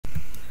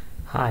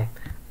Hi,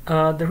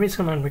 the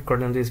reason I'm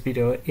recording this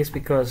video is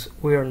because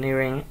we are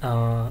nearing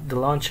the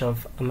launch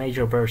of a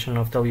major version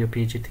of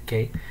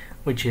wpgtk,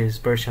 which is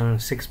version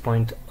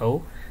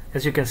 6.0.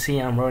 As you can see,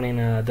 I'm running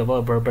a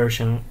developer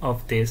version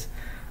of this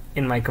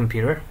in my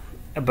computer,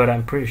 but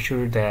I'm pretty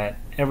sure that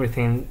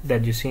everything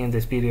that you see in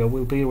this video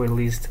will be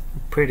released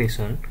pretty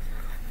soon.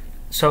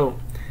 So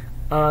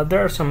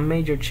there are some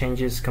major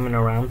changes coming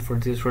around for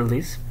this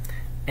release,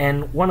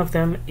 and one of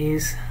them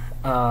is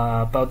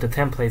about the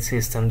template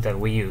system that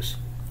we use.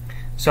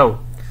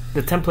 So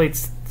the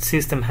template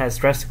system has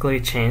drastically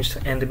changed,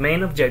 and the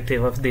main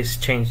objective of this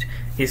change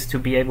is to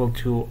be able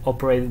to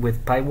operate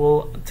with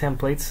PyWall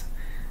templates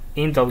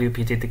in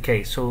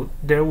wpgtk. So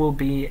there will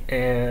be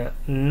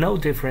no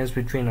difference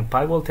between a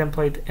PyWall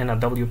template and a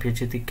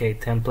wpgtk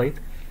template.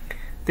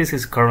 This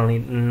is currently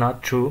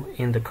not true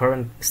in the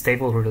current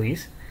stable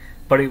release,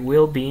 but it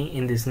will be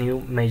in this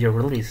new major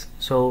release.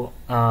 So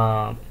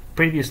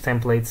previous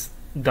templates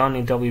done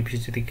in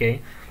wpgtk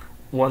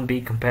won't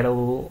be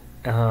compatible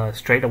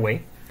straight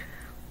away,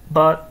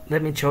 but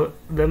let me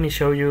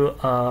show you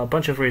a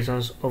bunch of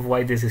reasons of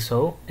why this is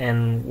so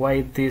and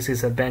why this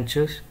is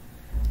advantageous,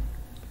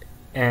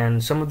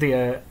 and some of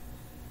the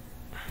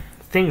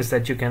things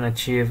that you can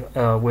achieve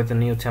with the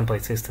new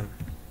template system.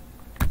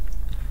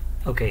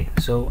 Okay,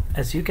 so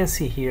as you can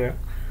see here,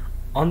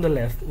 on the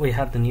left we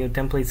have the new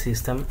template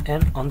system,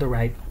 and on the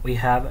right we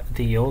have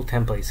the old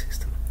template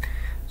system.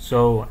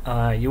 So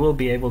you will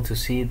be able to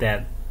see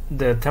that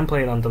the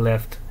template on the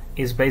left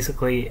is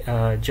basically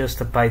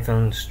just a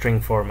Python string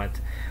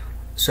format.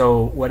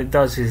 So what it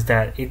does is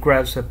that it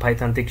grabs a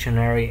Python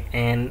dictionary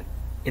and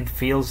it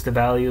fills the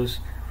values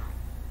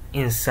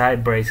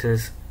inside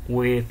braces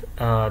with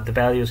the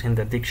values in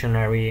the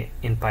dictionary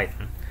in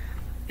Python.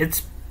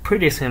 It's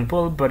pretty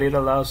simple, but it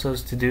allows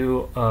us to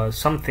do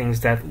some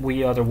things that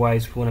we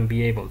otherwise wouldn't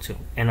be able to,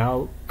 and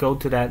I'll go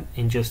to that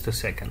in just a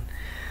second.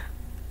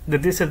 The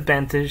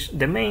disadvantage,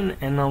 the main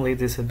and only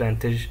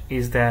disadvantage,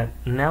 is that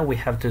now we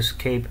have to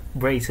escape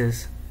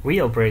braces,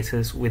 real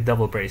braces, with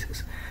double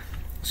braces.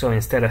 So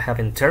instead of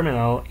having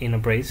terminal in a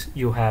brace,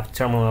 you have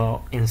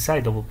terminal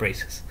inside double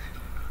braces.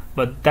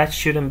 But that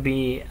shouldn't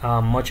be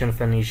much of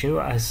an issue,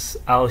 as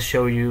I'll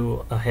show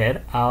you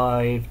ahead.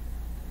 I've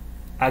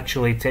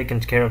actually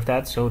taken care of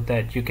that so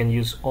that you can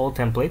use all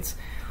templates.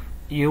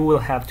 You will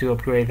have to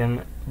upgrade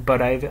them,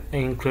 but I've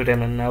included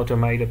an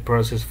automated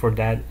process for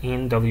that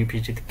in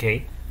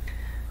wpgtk.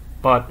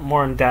 But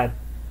more on that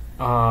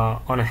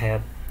on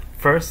ahead.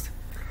 First,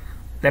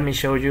 let me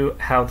show you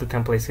how the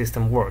template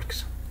system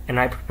works, and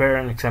I prepare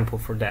an example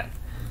for that.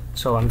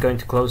 So I'm going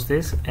to close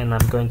this, and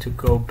I'm going to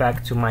go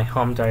back to my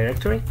home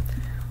directory,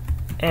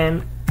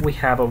 and we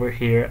have over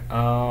here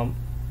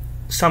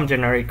some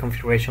generic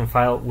configuration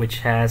file which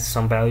has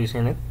some values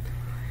in it,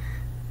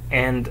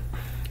 and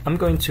I'm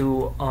going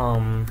to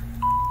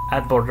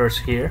add borders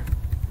here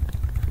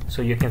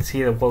so you can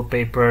see the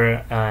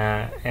wallpaper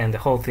and the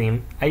whole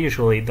theme. I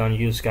usually don't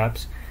use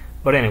gaps,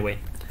 but anyway,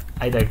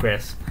 I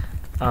digress.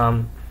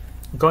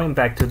 Going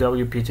back to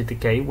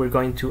wpgtk, we're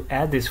going to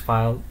add this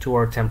file to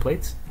our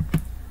templates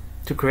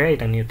to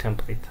create a new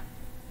template.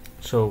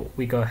 So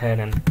we go ahead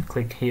and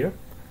click here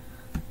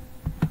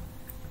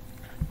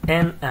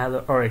and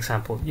add our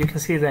example. You can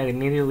see that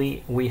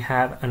immediately we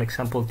have an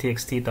example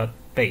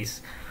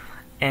txt.base,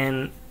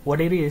 and what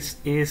it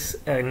is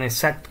an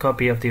exact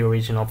copy of the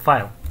original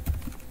file.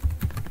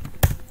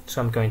 So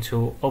I'm going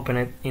to open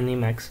it in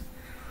Emacs,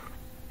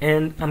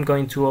 and I'm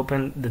going to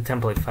open the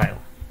template file.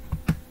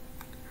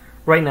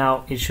 Right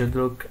now it should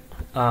look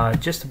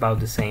just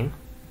about the same,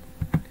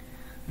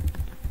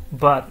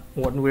 but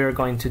what we're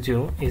going to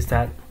do is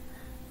that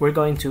we're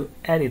going to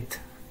edit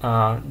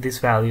these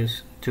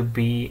values to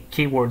be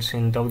keywords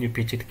in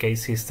wpgtk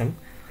system,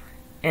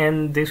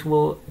 and this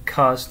will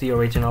cause the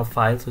original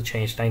file to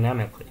change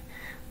dynamically.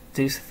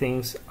 These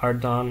things are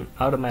done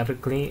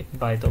automatically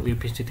by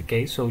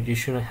wpgtk, so you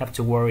shouldn't have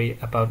to worry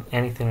about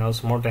anything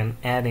else more than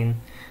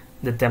adding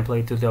the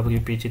template to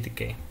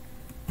wpgtk.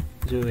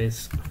 Do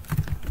is,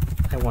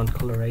 I want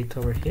color 8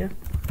 over here,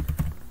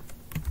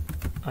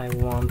 I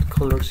want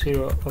color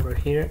 0 over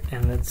here,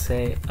 and let's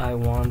say I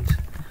want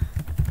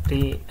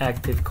the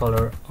active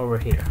color over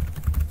here.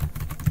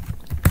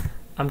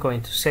 I'm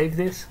going to save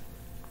this,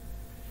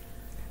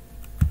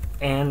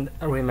 and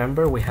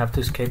remember we have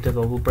to escape the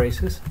double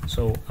braces,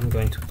 so I'm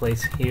going to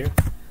place here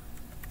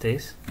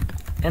this,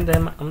 and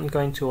then I'm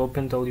going to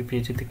open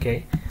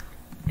wpgtk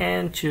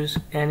and choose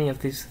any of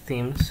these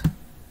themes.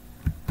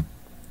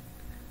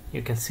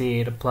 You can see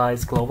it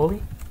applies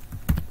globally.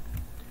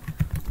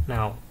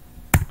 Now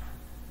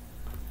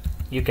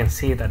you can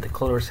see that the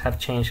colors have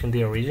changed in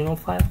the original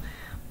file,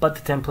 but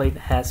the template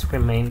has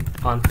remained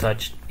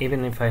untouched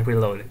even if I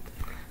reload it.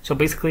 So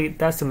basically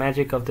that's the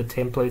magic of the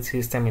template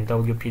system in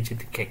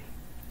wpgtk.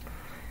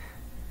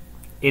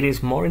 It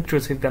is more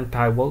intrusive than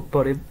PyWall,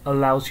 but it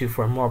allows you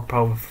for more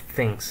powerful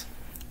things.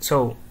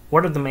 So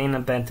what are the main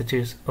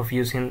advantages of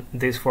using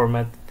this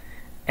format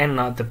and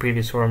not the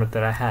previous format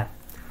that I had?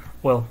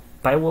 Well,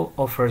 PyWall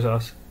offers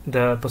us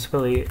the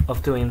possibility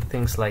of doing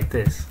things like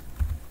this.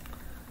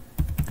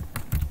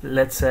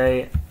 let's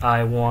say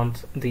I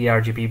want the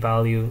RGB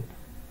value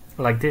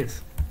like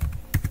this,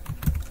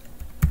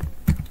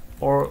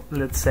 or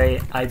let's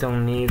say I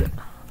don't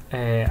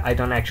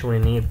actually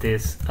need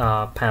this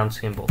pound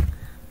symbol,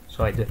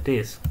 so I do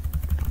this.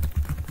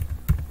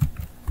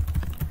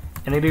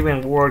 And it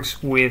even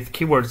works with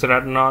keywords that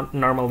are not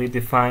normally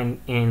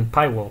defined in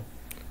Pywall,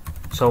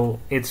 so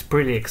it's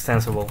pretty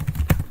extensible.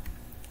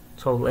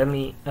 So let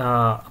me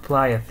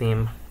apply a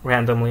theme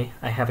randomly.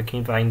 I have a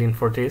key binding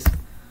for this.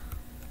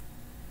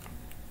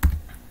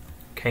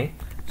 Okay,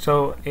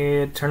 so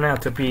it turned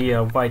out to be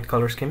a white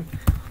color scheme.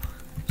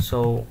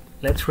 So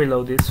let's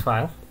reload this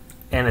file,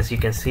 and as you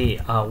can see,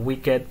 we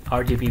get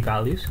RGB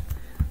values,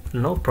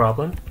 no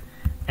problem,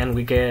 and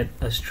we get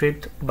a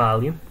stripped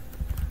value,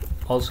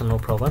 also no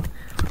problem,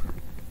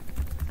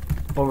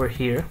 over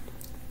here.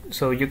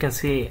 So you can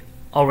see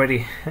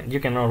already, you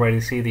can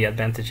already see the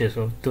advantages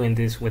of doing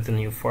this with the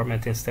new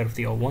format instead of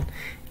the old one.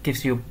 It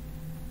gives you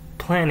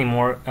plenty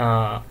more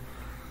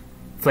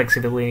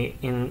flexibility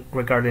in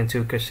regarding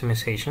to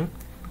customization.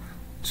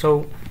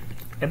 So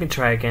let me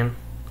try again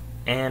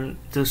and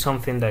do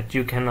something that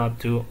you cannot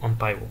do on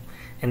Pywall,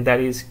 and that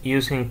is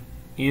using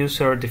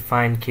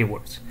user-defined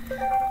keywords.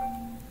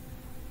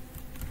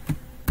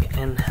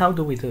 And how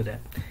do we do that?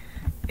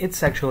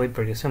 It's actually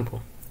pretty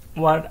simple.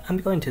 What I'm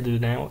going to do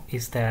now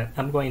is that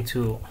I'm going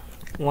to,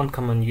 one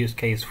common use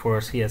case for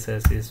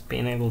CSS is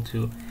being able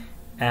to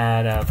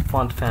add a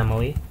font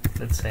family,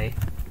 let's say,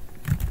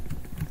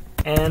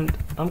 and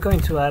I'm going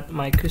to add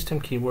my custom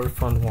keyword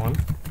font1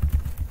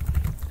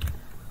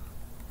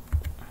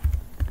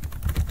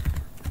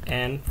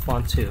 and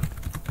font2.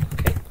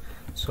 Okay,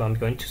 so I'm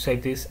going to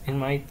save this in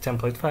my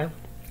template file.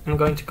 I'm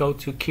going to go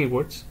to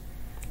keywords.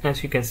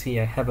 As you can see,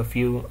 I have a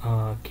few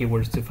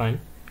keywords defined.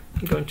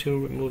 I'm going to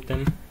remove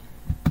them,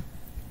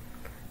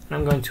 and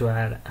I'm going to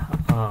add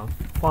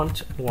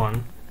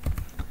font1,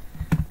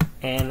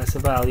 and as a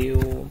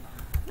value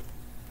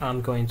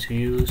I'm going to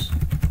use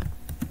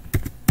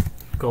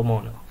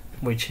Gomono,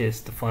 which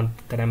is the font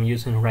that I'm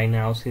using right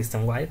now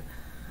system-wide.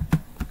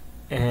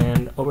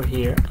 And over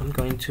here I'm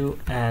going to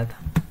add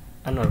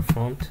another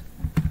font,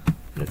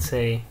 let's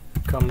say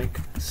Comic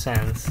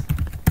Sans.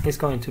 It's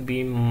going to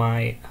be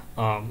my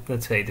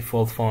let's say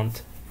default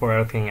font for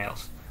everything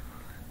else.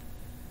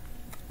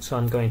 So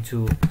I'm going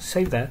to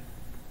save that,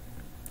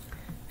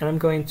 and I'm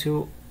going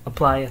to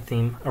apply a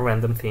theme, a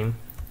random theme,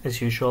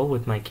 as usual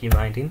with my key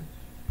binding.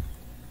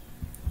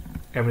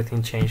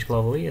 Everything changed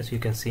globally, as you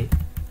can see.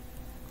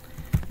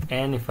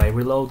 And if I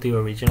reload the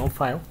original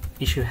file,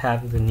 it should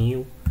have the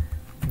new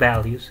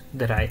values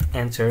that I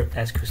enter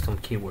as custom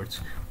keywords.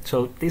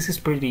 So this is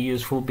pretty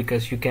useful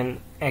because you can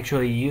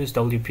actually use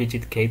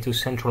wpgtk to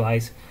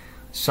centralize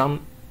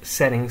some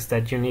settings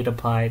that you need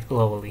applied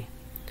globally.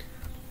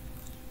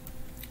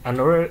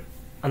 Another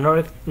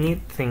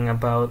neat thing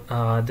about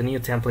the new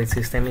template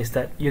system is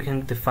that you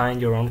can define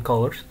your own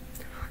colors.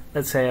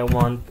 Let's say I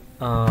want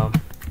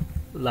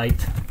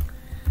light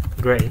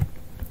gray,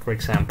 for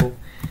example,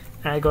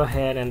 and I go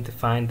ahead and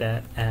define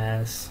that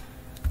as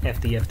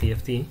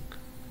FD.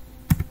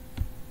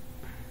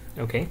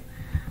 Okay,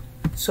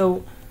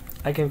 so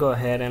I can go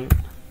ahead and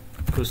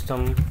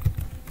custom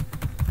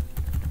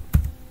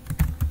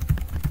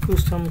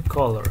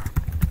color,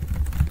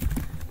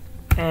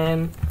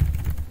 and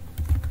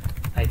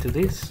I do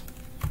this,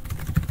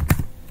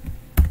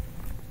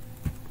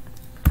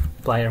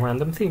 apply a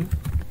random theme.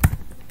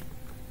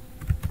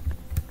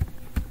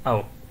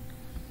 Oh,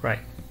 right,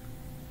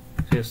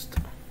 just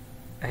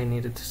I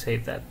needed to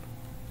save that.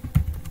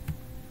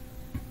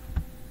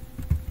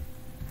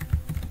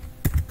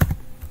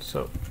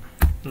 So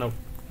no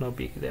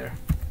big there.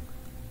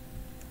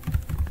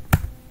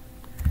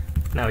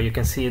 Now you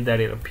can see that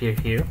it appeared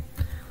here.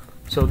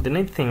 So the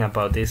neat thing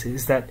about this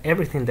is that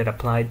everything that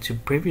applied to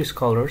previous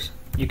colors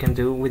you can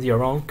do with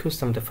your own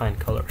custom defined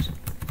colors.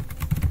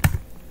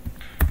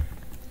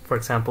 For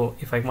example,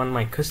 if I want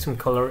my custom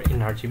color in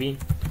RGB,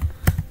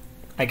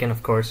 I can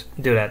of course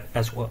do that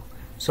as well.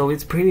 So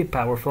it's pretty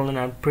powerful, and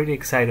I'm pretty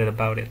excited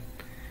about it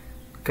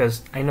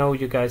because I know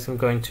you guys are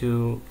going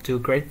to do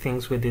great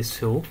things with this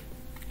tool.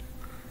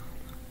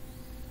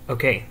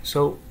 Okay,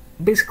 so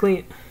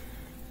basically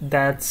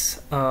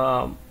that's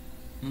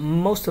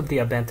most of the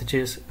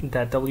advantages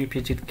that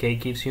wpgtk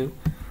gives you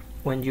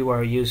when you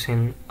are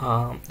using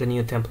the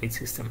new template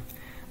system.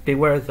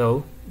 Beware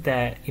though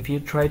that if you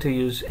try to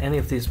use any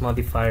of these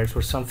modifiers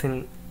or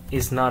something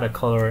is not a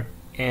color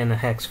in a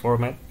hex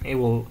format, it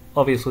will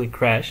obviously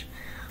crash.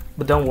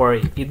 But don't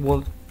worry, it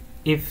will.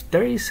 If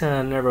there is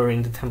an error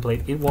in the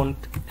template, it won't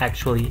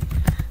actually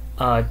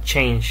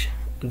change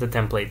the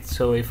template.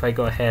 So if I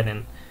go ahead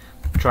and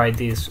try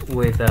this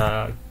with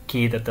a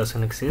key that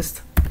doesn't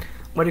exist,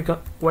 what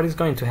is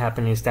going to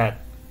happen is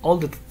that all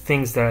the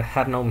things that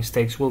have no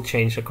mistakes will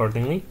change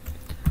accordingly,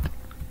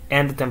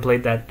 and the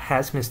template that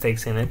has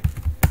mistakes in it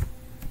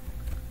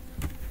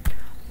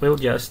will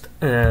just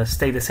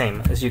stay the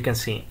same, as you can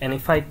see. And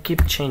if I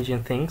keep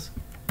changing things,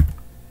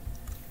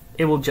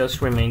 it will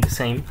just remain the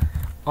same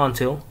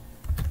until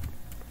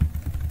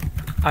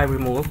I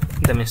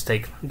remove the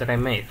mistake that I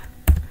made.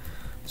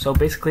 So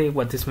basically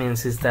what this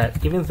means is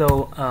that even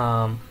though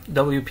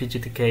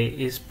wpgtk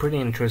is pretty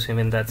intrusive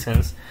in that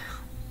sense,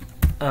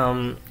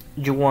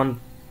 you won't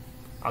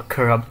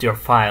corrupt your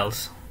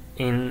files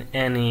in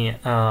any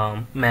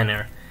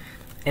manner.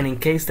 And in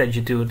case that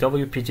you do,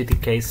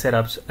 wpgtk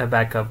setups a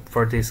backup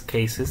for these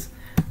cases,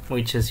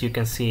 which as you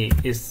can see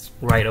is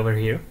right over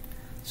here.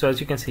 So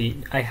as you can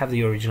see, I have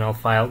the original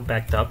file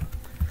backed up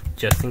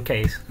just in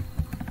case.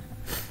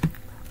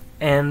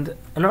 And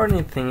another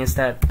neat thing is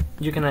that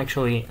you can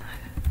actually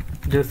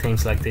do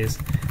things like this.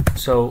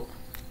 So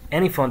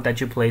any font that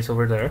you place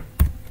over there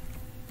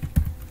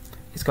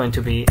is going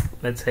to be,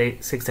 let's say,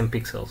 16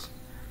 pixels,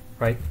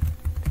 right?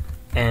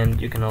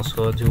 And you can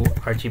also do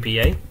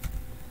RGBA,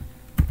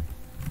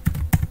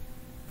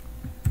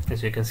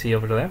 as you can see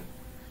over there.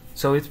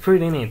 So it's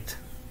pretty neat.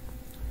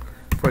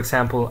 For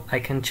example, I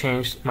can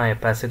change my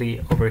opacity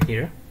over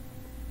here.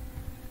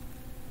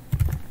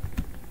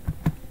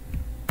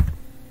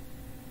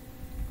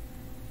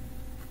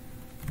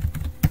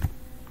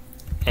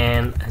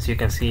 And as you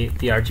can see,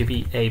 the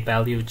RGBA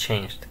value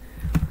changed.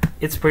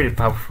 It's pretty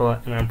powerful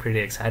and I'm pretty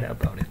excited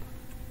about it.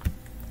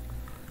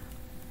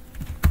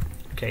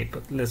 Okay,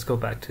 but let's go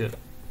back to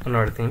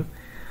another theme.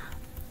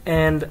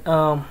 And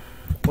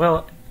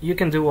well, you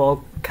can do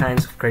all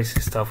kinds of crazy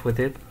stuff with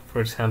it.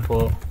 For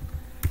example,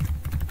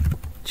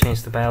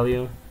 change the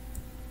value,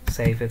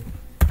 save it,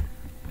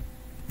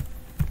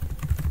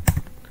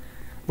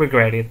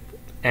 regret it,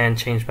 and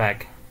change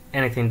back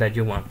anything that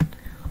you want.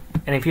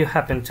 And if you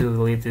happen to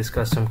delete these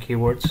custom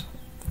keywords,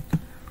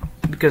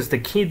 because the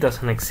key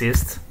doesn't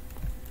exist,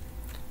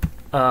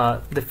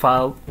 the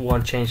file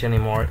won't change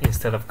anymore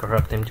instead of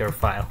corrupting your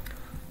file.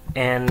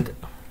 And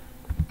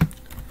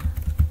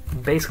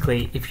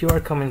basically, if you are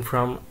coming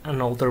from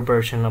an older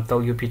version of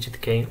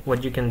wpgtk,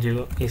 what you can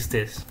do is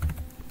this.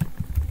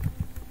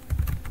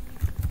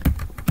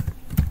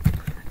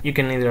 You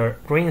can either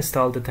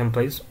reinstall the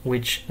templates,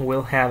 which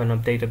will have an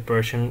updated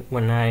version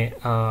when I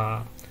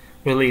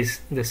release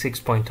the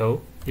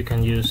 6.0. You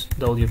can use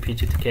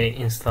wpgtk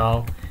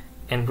install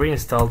and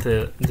reinstall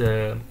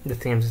the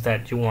themes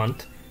that you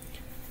want.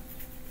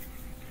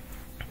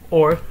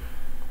 Or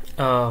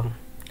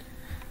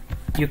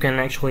you can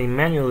actually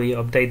manually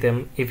update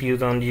them if you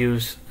don't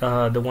use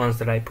the ones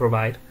that I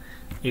provide.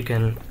 You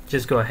can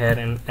just go ahead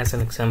and, as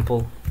an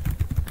example,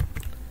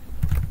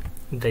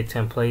 update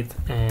template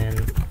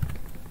and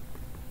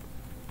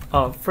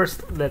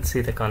first let's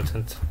see the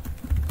content.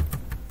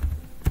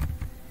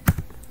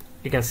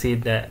 You can see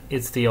that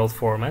it's the old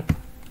format,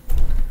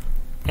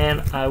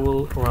 and I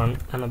will run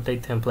an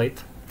update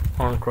template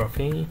on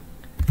Ruffy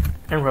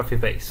and Ruffy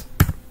base.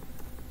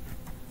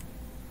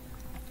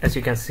 As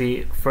you can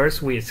see,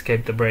 first we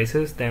escape the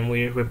braces, then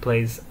we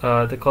replace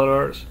the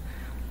colors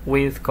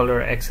with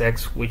color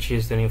XX, which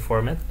is the new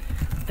format.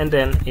 And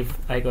then if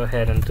I go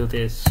ahead and do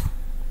this,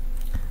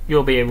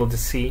 you'll be able to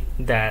see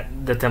that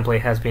the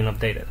template has been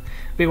updated.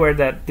 Beware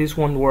that this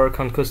won't work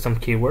on custom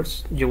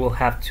keywords. You will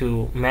have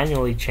to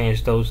manually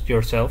change those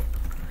yourself.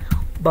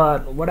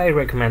 But what I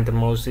recommend the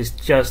most is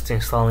just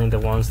installing the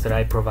ones that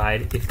I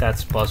provide, if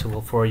that's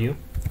possible for you.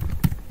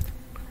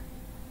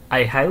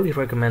 I highly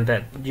recommend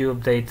that you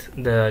update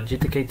the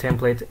GTK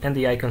template and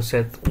the icon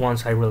set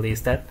once I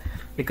release that,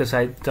 because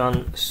I've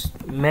done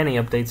many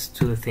updates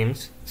to the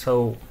themes,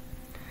 so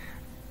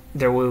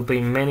there will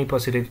be many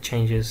positive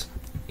changes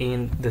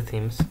in the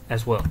themes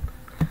as well.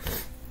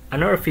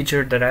 Another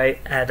feature that I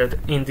added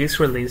in this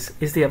release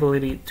is the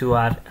ability to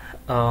add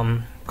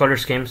color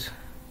schemes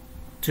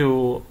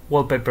to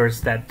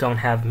wallpapers that don't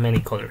have many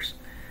colors,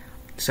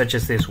 such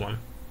as this one.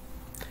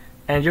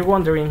 And you're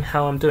wondering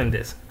how I'm doing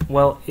this.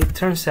 Well, it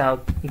turns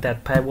out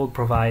that Pywall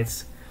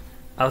provides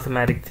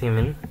automatic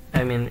theming.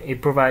 I mean,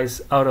 it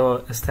provides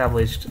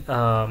auto-established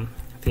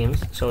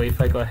themes. So if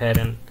I go ahead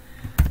and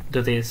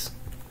do this,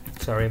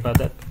 sorry about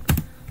that.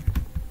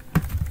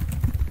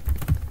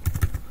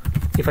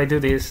 If I do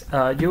this,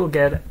 you will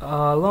get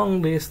a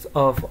long list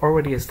of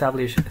already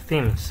established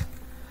themes.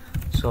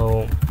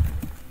 So,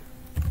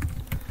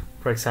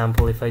 for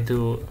example, if I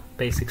do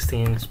base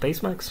 16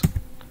 Spacemax,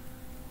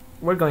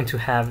 we're going to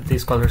have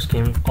this color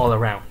scheme all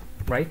around,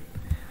 right?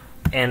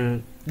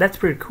 And that's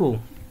pretty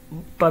cool.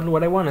 But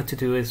what I wanted to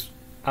do is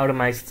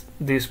automate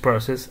this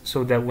process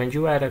so that when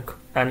you add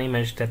an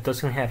image that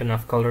doesn't have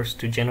enough colors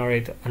to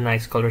generate a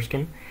nice color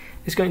scheme,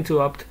 it's going to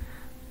opt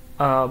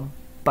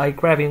by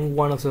grabbing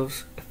one of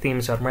those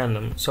themes at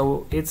random.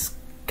 So it's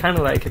kind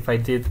of like if I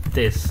did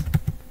this,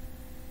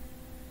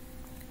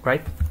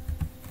 right?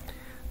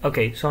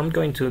 Okay, so I'm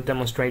going to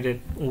demonstrate it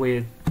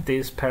with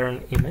this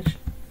parent image,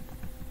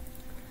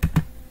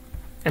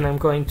 and I'm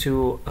going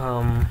to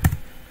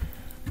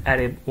add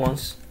it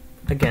once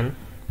again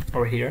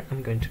over here.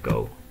 I'm going to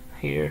go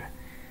here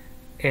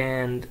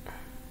and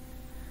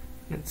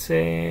let's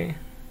say,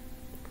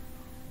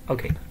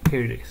 okay,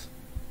 here it is.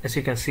 As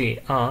you can see,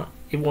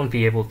 it won't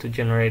be able to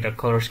generate a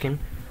color scheme,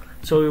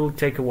 so it will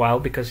take a while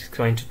because it's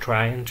going to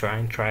try and try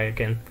and try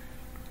again,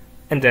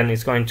 and then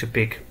it's going to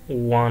pick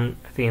one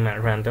theme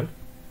at random.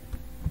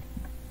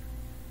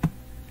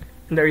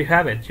 there you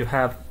have it. You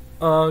have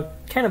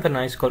kind of a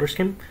nice color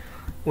scheme,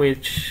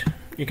 which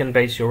you can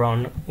base your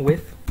own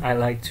with. I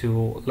like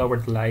to lower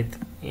the light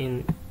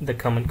in the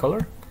common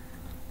color,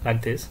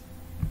 like this.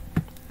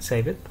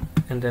 Save it,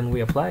 and then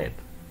we apply it.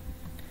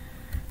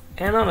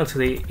 And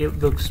honestly, it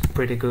looks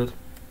pretty good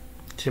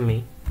to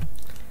me.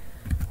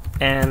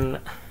 And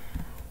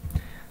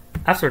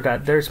after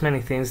that, there's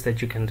many things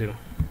that you can do.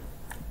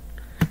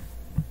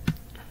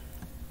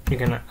 You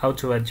can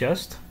auto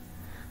adjust,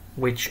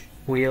 which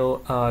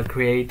will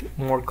create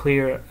more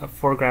clear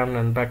foreground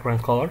and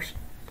background colors.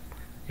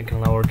 You can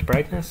lower the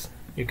brightness,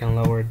 you can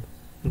lower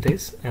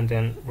this, and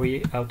then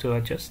auto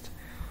adjust,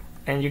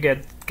 and you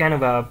get kind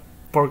of a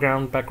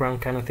foreground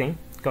background kind of thing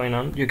going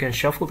on. You can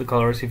shuffle the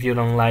colors if you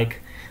don't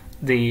like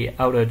the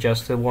auto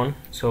adjusted one.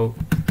 So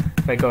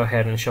if I go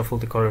ahead and shuffle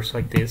the colors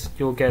like this,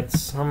 you'll get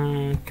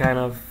some kind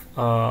of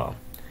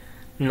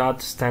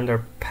not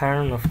standard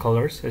pattern of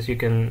colors, as you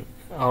can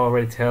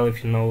already tell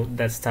if you know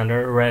that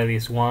standard. Red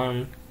is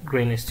 1,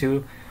 green is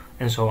 2,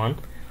 and so on.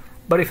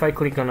 But if I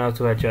click on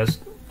auto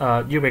adjust,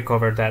 you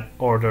recover that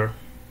order,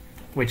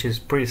 which is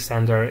pretty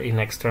standard in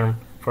Xterm,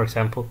 for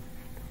example.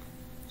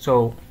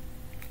 So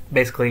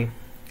basically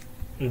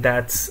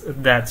that's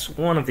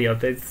one of the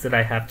updates that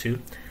I have to.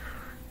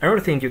 Another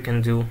thing you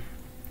can do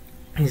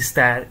is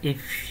that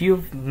if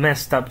you've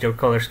messed up your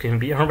color scheme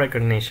beyond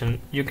recognition,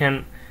 you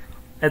can,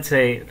 let's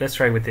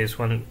try with this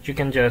one. You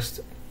can just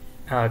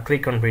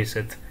click on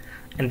reset,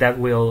 and that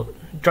will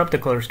drop the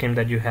color scheme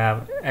that you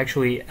have,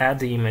 actually add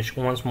the image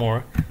once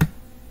more,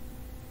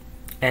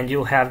 and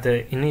you'll have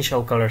the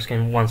initial color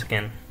scheme once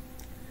again,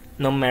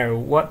 no matter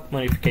what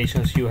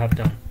modifications you have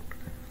done.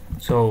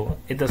 So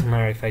it doesn't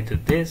matter if I do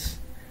this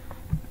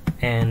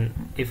and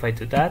if I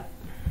do that,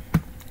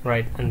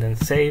 right, and then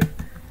save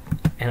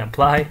and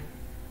apply,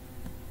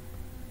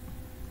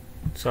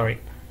 and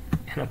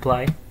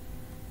apply.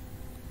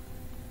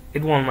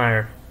 It won't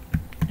matter.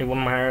 It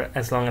won't matter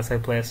as long as I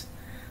click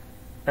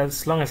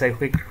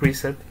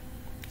reset,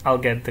 I'll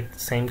get the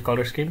same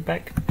color scheme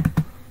back.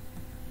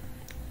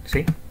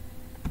 See?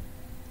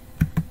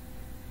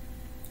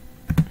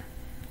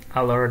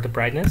 I'll lower the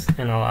brightness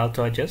and I'll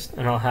auto adjust,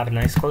 and I'll have a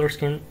nice color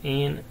scheme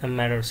in a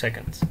matter of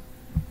seconds.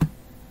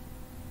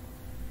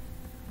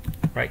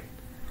 Right?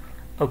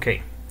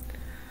 Okay.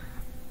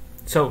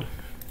 So,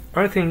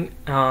 another thing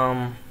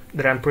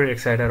that I'm pretty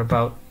excited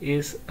about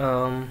is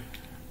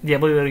the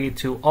ability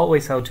to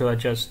always auto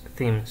adjust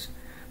themes.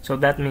 So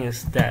that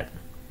means that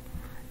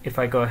if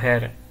I go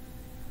ahead,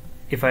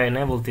 if I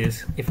enable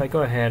this, if I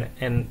go ahead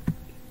and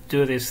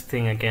do this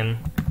thing again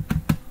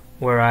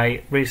where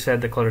I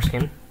reset the color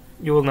scheme,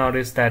 you will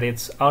notice that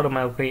it's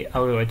automatically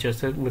auto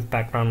adjusted with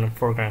background and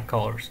foreground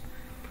colors.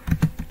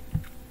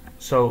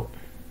 So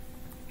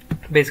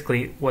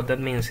basically what that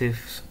means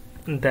is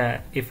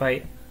that if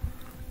I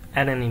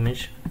add an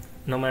image,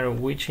 no matter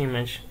which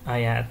image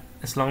I add,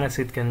 as long as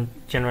it can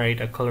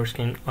generate a color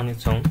scheme on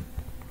its own,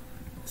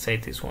 say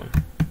this one,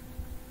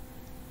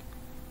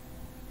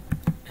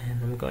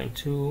 and I'm going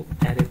to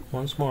add it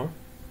once more,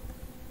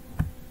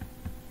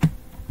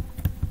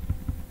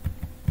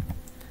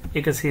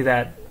 you can see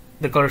that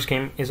the color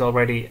scheme is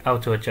already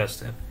auto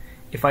adjusted.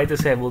 If I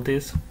disable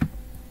this,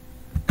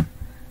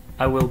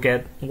 I will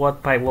get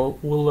what Pi will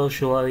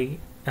usually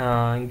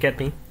get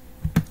me,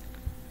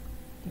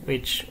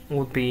 which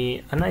would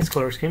be a nice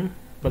color scheme,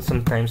 but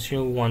sometimes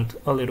you want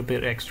a little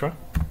bit extra.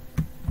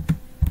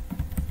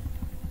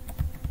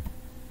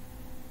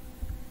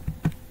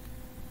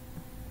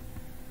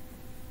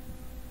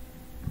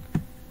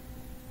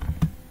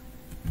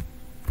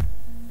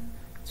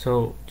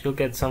 So you'll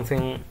get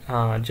something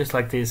just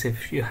like this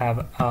if you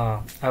have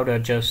auto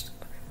adjust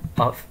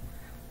off.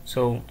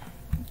 So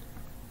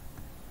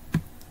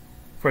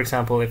for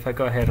example, if I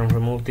go ahead and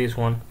remove this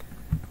one,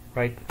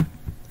 right,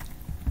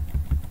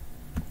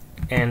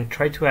 and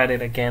try to add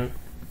it again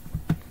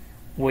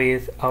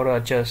with auto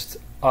adjust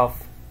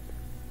off,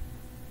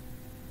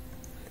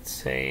 let's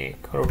say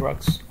color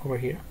rocks over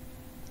here,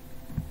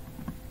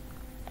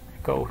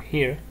 go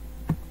here,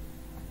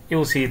 you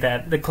will see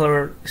that the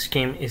color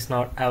scheme is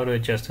not auto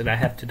adjusted. I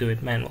have to do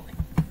it manually.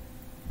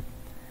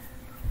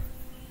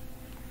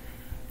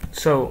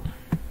 So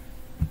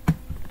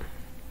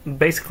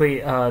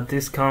basically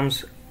this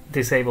comes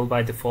disabled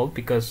by default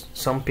because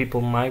some people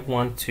might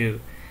want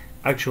to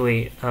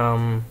actually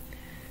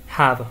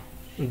have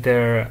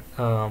their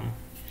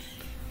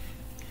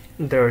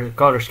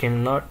color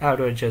scheme not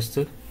auto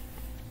adjusted,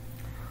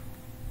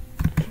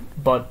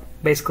 but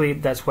basically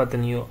that's what the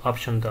new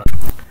option does.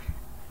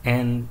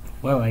 And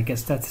well, I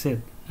guess that's it.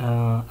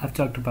 I've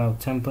talked about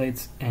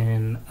templates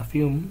and a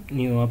few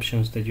new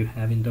options that you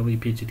have in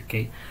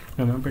wpgtk.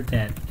 Remember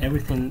that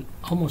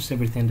almost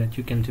everything that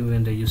you can do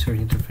in the user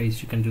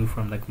interface, you can do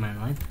from the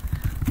command line.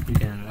 You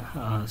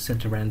can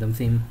set a random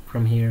theme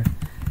from here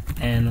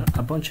and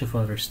a bunch of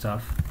other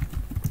stuff.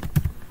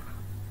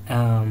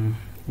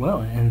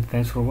 Well, and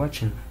thanks for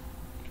watching.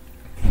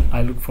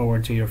 I look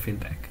forward to your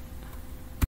feedback.